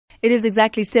It is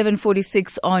exactly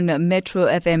 7:46 on Metro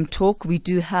FM Talk. We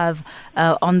do have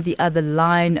on the other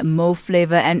line Mo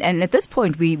Flava, and at this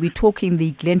point we're talking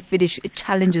the Glenfiddich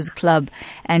Challengers Club.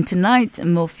 And tonight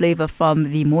Mo Flava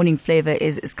from the Morning Flava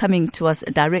is coming to us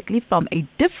directly from a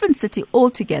different city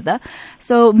altogether.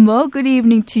 So Mo, good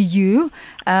evening to you.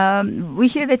 We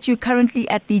hear that you're currently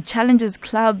at the Challengers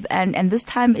Club, and this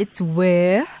time it's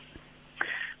where?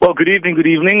 Well, good evening, good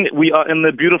evening. We are in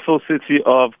the beautiful city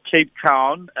of Cape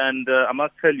Town, and I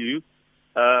must tell you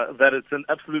that it's an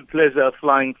absolute pleasure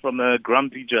flying from a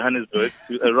grumpy Johannesburg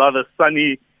to a rather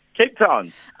sunny Cape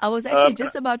Town. I was actually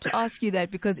just about to ask you that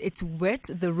because it's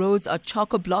wet, the roads are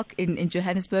chock-a-block in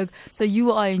Johannesburg, so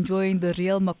you are enjoying the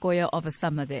real makoya of a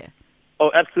summer there.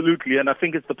 Oh, absolutely, and I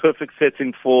think it's the perfect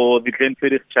setting for the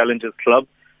Glenfiddich Challengers Club,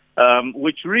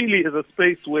 which really is a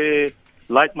space where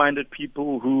like-minded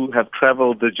people who have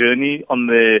traveled the journey on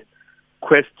their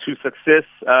quest to success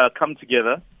come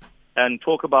together and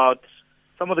talk about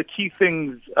some of the key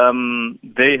things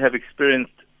they have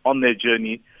experienced on their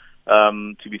journey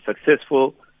to be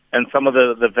successful, and some of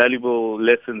the valuable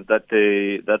lessons that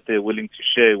they're willing to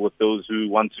share with those who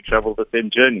want to travel the same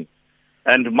journey.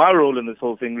 And my role in this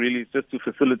whole thing really is just to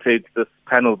facilitate this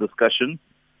panel discussion.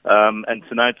 And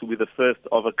tonight will be the first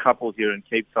of a couple here in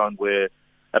Cape Town where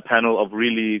a panel of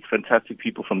really fantastic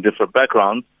people from different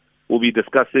backgrounds will be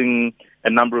discussing a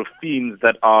number of themes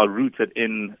that are rooted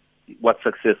in what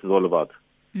success is all about.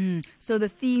 So the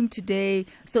theme today,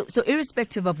 so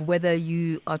irrespective of whether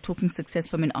you are talking success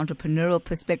from an entrepreneurial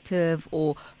perspective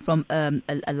or from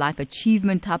a life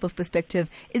achievement type of perspective,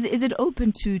 is it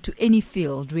open to any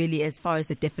field really as far as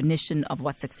the definition of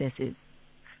what success is?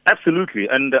 Absolutely,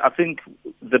 and I think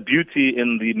the beauty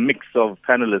in the mix of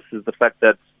panelists is the fact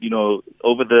that, you know,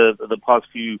 over the past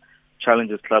few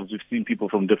Challengers Clubs, we've seen people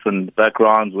from different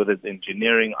backgrounds, whether it's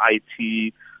engineering,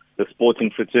 IT, the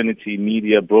sporting fraternity,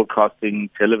 media,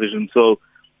 broadcasting, television. So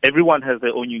everyone has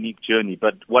their own unique journey.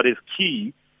 But what is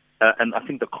key, and I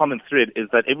think the common thread, is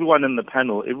that everyone in the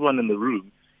panel, everyone in the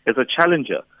room is a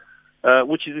challenger.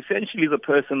 Which is essentially the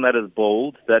person that is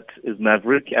bold, that is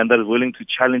maverick, and that is willing to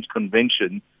challenge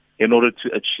convention in order to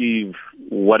achieve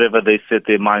whatever they set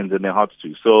their minds and their hearts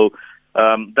to. So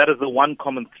that is the one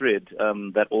common thread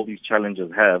that all these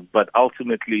challengers have, but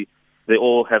ultimately they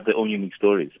all have their own unique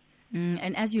stories.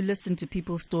 And as you listen to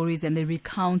people's stories and they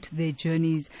recount their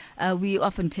journeys, we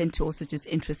often tend to also just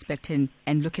introspect and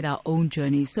look at our own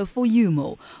journeys. So for you,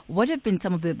 Mo, what have been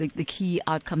some of the key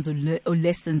outcomes or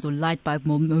lessons or light bulb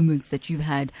moments that you've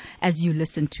had as you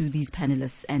listen to these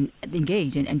panelists and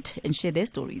engage and share their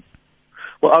stories?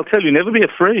 Well, I'll tell you, never be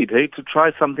afraid, to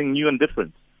try something new and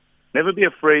different. Never be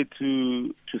afraid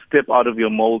to step out of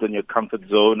your mold and your comfort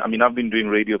zone. I mean, I've been doing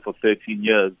radio for 13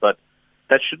 years, but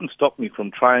that shouldn't stop me from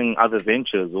trying other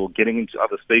ventures or getting into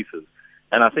other spaces.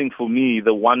 And I think for me,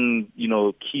 the one,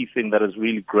 key thing that has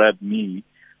really grabbed me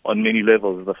on many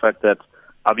levels is the fact that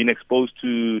I've been exposed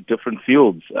to different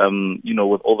fields,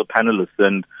 with all the panelists.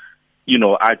 And,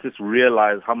 I just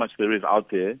realized how much there is out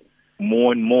there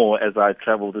more and more as I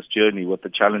travel this journey with the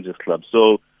Challengers Club.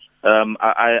 So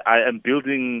I am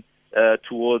building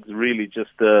towards really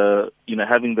just,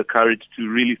 having the courage to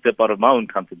really step out of my own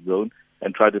comfort zone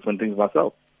and try different things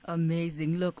myself.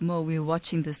 Amazing. Look, Mo, we're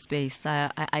watching the space.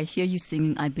 I hear you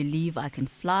singing, I believe I can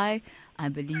fly. I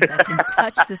believe I can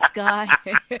touch the sky.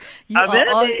 You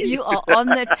are on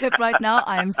that tip right now.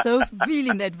 I am so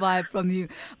feeling that vibe from you.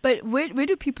 But where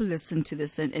do people listen to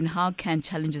this and how can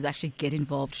challengers actually get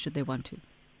involved should they want to?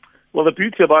 Well, the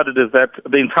beauty about it is that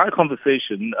the entire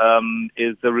conversation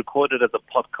is recorded as a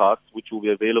podcast, which will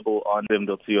be available on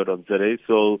m.co.za.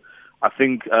 So I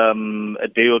think a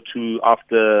day or two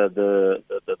after the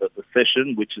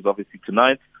session, which is obviously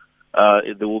tonight,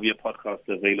 there will be a podcast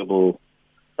available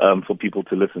for people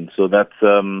to listen. So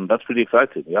that's pretty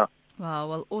exciting, yeah. Wow,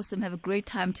 well, awesome. Have a great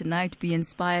time tonight. Be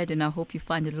inspired, and I hope you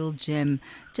find a little gem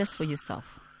just for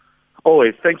yourself.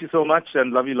 Always. Thank you so much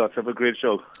and love you lots. Have a great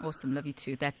show. Awesome. Love you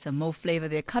too. That's a Mo Flava.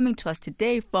 They're coming to us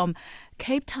today from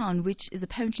Cape Town, which is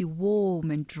apparently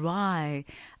warm and dry,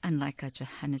 unlike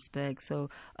Johannesburg. So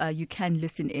you can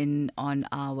listen in on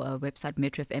our website,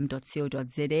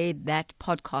 metrofm.co.za. That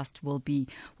podcast will be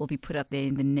put up there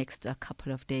in the next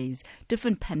couple of days.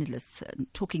 Different panelists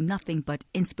talking nothing but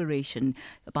inspiration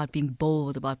about being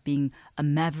bold, about being a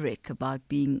maverick, about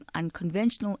being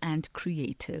unconventional and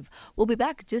creative. We'll be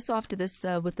back just after this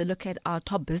with a look at our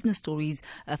top business stories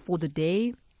for the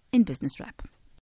day in Business Wrap.